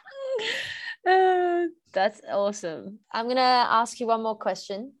Yeah. That's awesome. I'm gonna ask you one more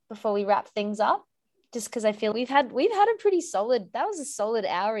question before we wrap things up, just because I feel we've had a pretty solid, that was a solid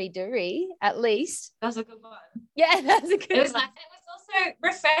hour-y doory, at least. That was a good one. Yeah, that's a good one. It was also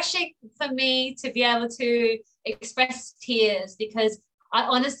refreshing for me to be able to express tears, because I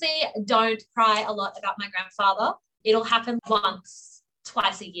honestly don't cry a lot about my grandfather. It'll happen once,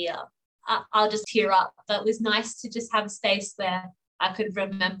 twice a year. I'll just tear up. But it was nice to just have a space where I could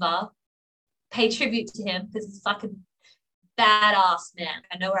remember, pay tribute to him, because he's fucking badass man.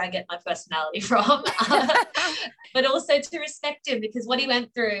 I know where I get my personality from. But also to respect him, because what he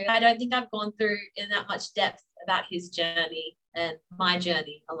went through, I don't think I've gone through in that much depth about his journey and my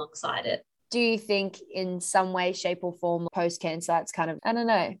journey alongside it. Do you think in some way, shape or form, post-cancer, it's kind of, I don't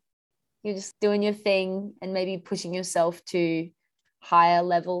know, you're just doing your thing and maybe pushing yourself to higher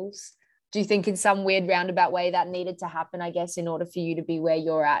levels? Do you think in some weird roundabout way that needed to happen, I guess, in order for you to be where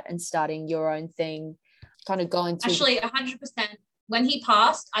you're at and starting your own thing, kind of going to... Actually, 100%. When he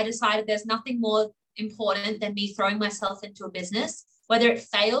passed, I decided there's nothing more important than me throwing myself into a business, whether it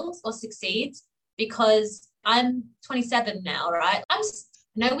fails or succeeds, because I'm 27 now, right? I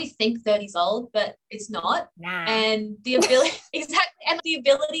know we think 30's old, but it's not. Nah. And the ability, exactly, and the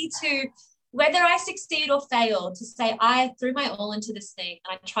ability to, whether I succeed or fail, to say I threw my all into this thing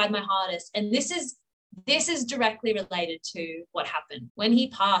and I tried my hardest. And this is directly related to what happened. When he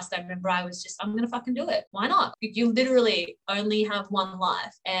passed, I remember I was just, I'm going to fucking do it. Why not? You literally only have one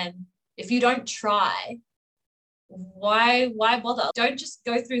life. And if you don't try, why bother? Don't just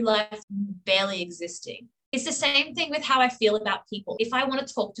go through life barely existing. It's the same thing with how I feel about people. If I want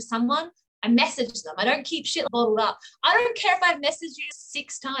to talk to someone, I message them. I don't keep shit bottled up. I don't care if I've messaged you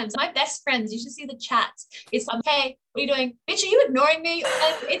 6 times. My best friends, you should see the chats. It's like, hey, what are you doing? Bitch, are you ignoring me?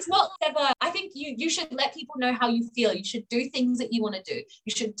 And it's not ever. I think you should let people know how you feel. You should do things that you want to do.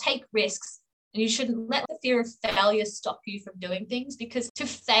 You should take risks. And you shouldn't let the fear of failure stop you from doing things, because to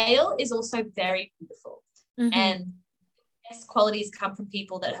fail is also very beautiful. Mm-hmm. And best qualities come from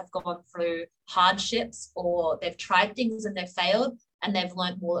people that have gone through hardships, or they've tried things and they've failed, and they've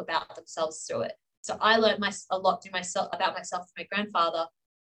learned more about themselves through it. So I learned a lot about myself from my grandfather.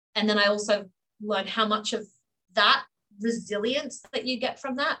 And then I also learned how much of that resilience that you get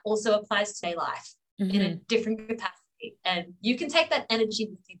from that also applies to my life in a different capacity. And you can take that energy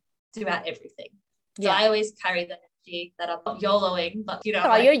with you throughout everything. So I always carry that energy that I'm not YOLOing, but you're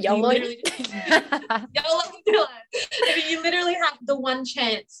YOLOing. I mean, you literally have the one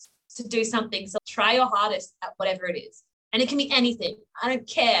chance to do something. So try your hardest at whatever it is. And it can be anything. I don't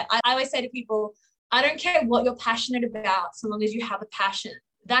care. I always say to people, I don't care what you're passionate about, so long as you have a passion.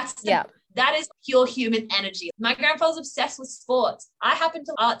 That is pure human energy. My grandfather's obsessed with sports. I happen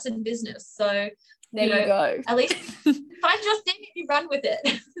to arts and business. So there you go. At least find your thing and you run with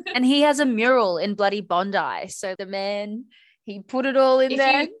it. And he has a mural in bloody Bondi. So the man, he put it all in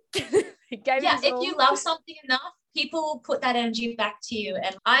there. He gave if you love something enough, people will put that energy back to you.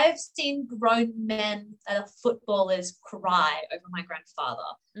 And I've seen grown men that are footballers cry over my grandfather.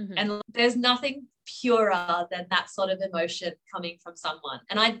 Mm-hmm. And there's nothing purer than that sort of emotion coming from someone.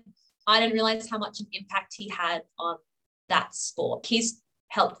 And I didn't realize how much an impact he had on that sport. He's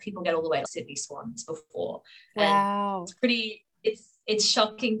helped people get all the way to Sydney Swans before. Wow. And it's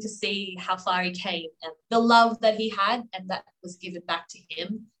shocking to see how far he came and the love that he had and that was given back to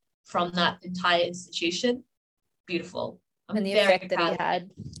him from that entire institution. Beautiful. And the effect that he had.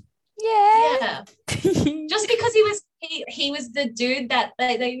 Yeah. Just because he was the dude that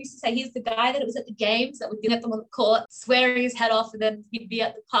they used to say he's the guy that was at the games that would get them on the court, swearing his head off, and then he'd be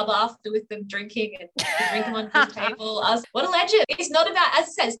at the pub after with them drinking and drinking on the table. What a legend. It's not about, as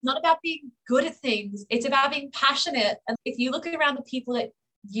I said, it's not about being good at things. It's about being passionate. And if you look around the people that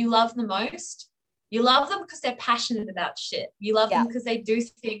you love the most, you love them because they're passionate about shit. You love them because they do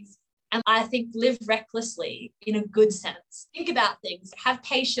things. And I think live recklessly in a good sense. Think about things, have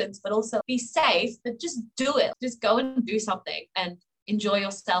patience, but also be safe, but just do it. Just go and do something and enjoy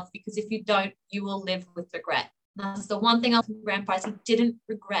yourself, because if you don't, you will live with regret. And that's the one thing I from Grandpa is he didn't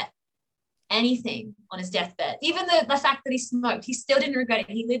regret anything on his deathbed. Even the fact that he smoked, he still didn't regret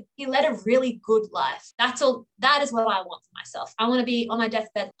it. He led a really good life. That's all. That is what I want for myself. I want to be on my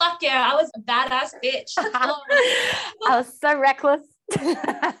deathbed. Fuck yeah, I was a badass bitch. I was so reckless.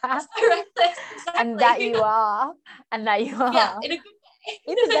 Exactly. And that you are yeah, in a good way,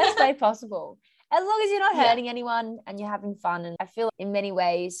 in the best way possible, as long as you're not hurting anyone and you're having fun. And I feel in many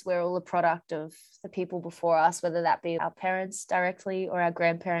ways we're all a product of the people before us, whether that be our parents directly or our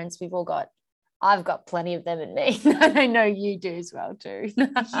grandparents. I've got plenty of them in me. I know you do as well too.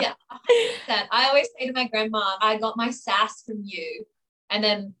 Yeah, I always say to my grandma, I got my sass from you. And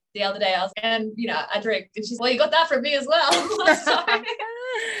then the other day I drink, and she's, well, you got that from me as well. So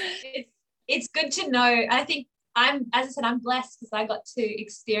it's good to know. I think as I said, I'm blessed because I got to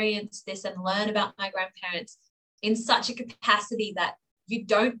experience this and learn about my grandparents in such a capacity that you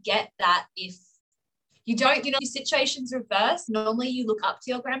don't get that if you don't, your situation's reversed. Normally you look up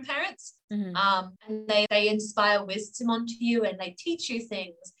to your grandparents, and they inspire wisdom onto you and they teach you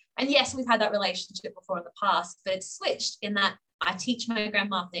things. And yes, we've had that relationship before in the past, but it's switched in that I teach my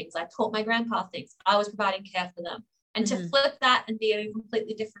grandma things. I taught my grandpa things. I was providing care for them. And to flip that and be in a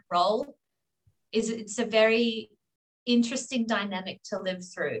completely different role it's a very interesting dynamic to live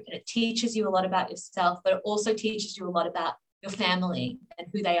through. And it teaches you a lot about yourself, but it also teaches you a lot about your family and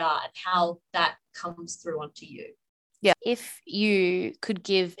who they are and how that comes through onto you. Yeah. If you could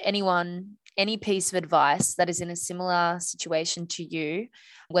give anyone any piece of advice that is in a similar situation to you,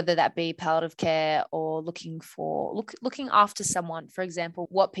 whether that be palliative care or looking after someone, for example,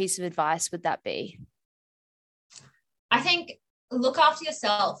 what piece of advice would that be? I think look after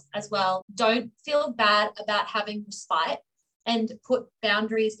yourself as well. Don't feel bad about having respite and put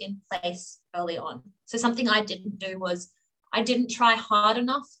boundaries in place early on. So something I didn't do was I didn't try hard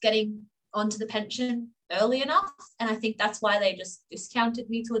enough getting onto the pension early enough. And I think that's why they just discounted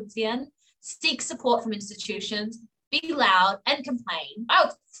me towards the end. Seek support from institutions, be loud and complain. I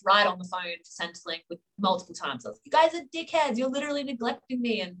was right on the phone to Centrelink with multiple times. I was, you guys are dickheads. You're literally neglecting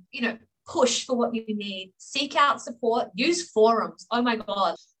me. And, push for what you need. Seek out support. Use forums. Oh my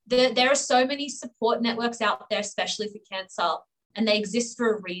God. There are so many support networks out there, especially for cancer. and they exist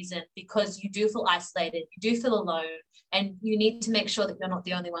for a reason, because you do feel isolated, you do feel alone, and you need to make sure that you're not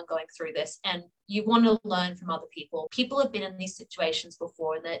the only one going through this, and you want to learn from other people. People have been in these situations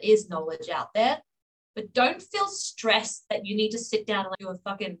before, and there is knowledge out there, but don't feel stressed that you need to sit down and do a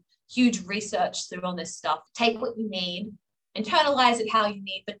fucking huge research through on this stuff. Take what you need, internalize it how you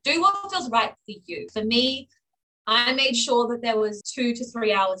need, but do what feels right for you. For me, I made sure that there was 2 to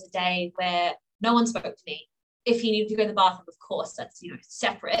 3 hours a day where no one spoke to me. If he needed to go to the bathroom, of course, that's,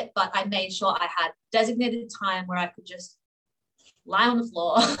 separate, but I made sure I had designated time where I could just lie on the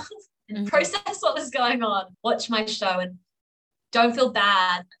floor and process what was going on, watch my show, and don't feel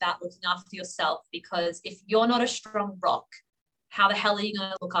bad about looking after yourself, because if you're not a strong rock, how the hell are you going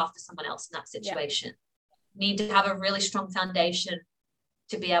to look after someone else in that situation? You need to have a really strong foundation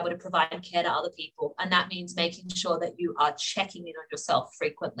to be able to provide care to other people. And that means making sure that you are checking in on yourself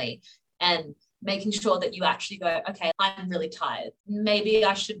frequently and making sure that you actually go, okay, I'm really tired. Maybe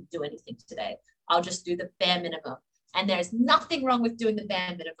I shouldn't do anything today. I'll just do the bare minimum. And there's nothing wrong with doing the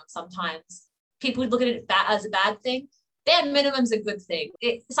bare minimum. Sometimes people would look at it as a bad thing. Bare minimum's a good thing.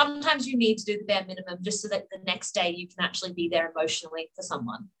 Sometimes you need to do the bare minimum just so that the next day you can actually be there emotionally for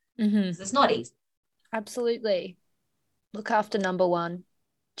someone. Because it's not easy. Absolutely. Look after number one.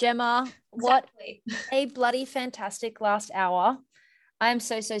 Gemma, exactly. What a bloody fantastic last hour. I'm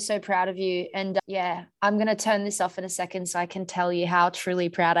so proud of you. And I'm going to turn this off in a second so I can tell you how truly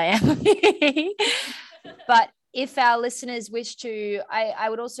proud I am. But if our listeners wish to, I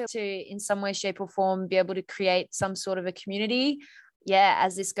would also to, in some way, shape or form, be able to create some sort of a community,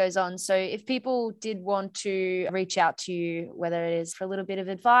 as this goes on. So if people did want to reach out to you, whether it is for a little bit of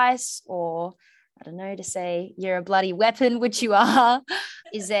advice or, I don't know, to say you're a bloody weapon, which you are,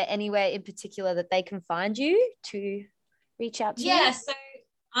 is there any way in particular that they can find you to reach out to you? Yeah, so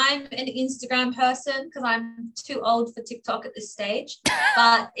I'm an Instagram person because I'm too old for TikTok at this stage.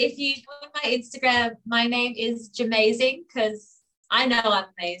 But if you go on my Instagram, my name is Jamazing, because I know I'm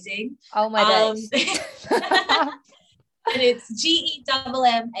amazing. Oh my days. And it's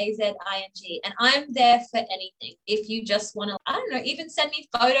GEMMAZING. And I'm there for anything. If you just want to, I don't know, even send me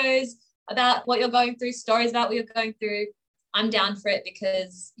photos about what you're going through, stories about what you're going through, I'm down for it,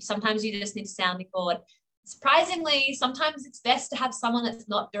 because sometimes you just need a sounding board. Surprisingly, sometimes it's best to have someone that's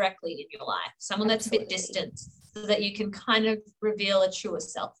not directly in your life, someone that's a bit distant, so that you can kind of reveal a truer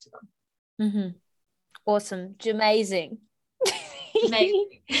self to them. Awesome. Amazing.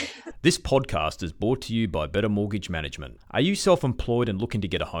 This podcast is brought to you by Better Mortgage Management. Are you self-employed and looking to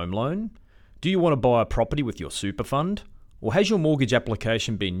get a home loan? Do you want to buy a property with your super fund? Or has your mortgage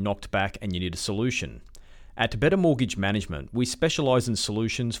application been knocked back and you need a solution? At Better Mortgage Management, we specialise in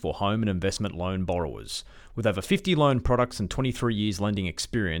solutions for home and investment loan borrowers. With over 50 loan products and 23 years lending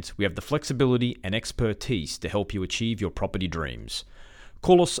experience, we have the flexibility and expertise to help you achieve your property dreams.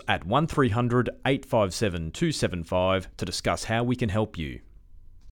 Call us at 1300 857 275 to discuss how we can help you.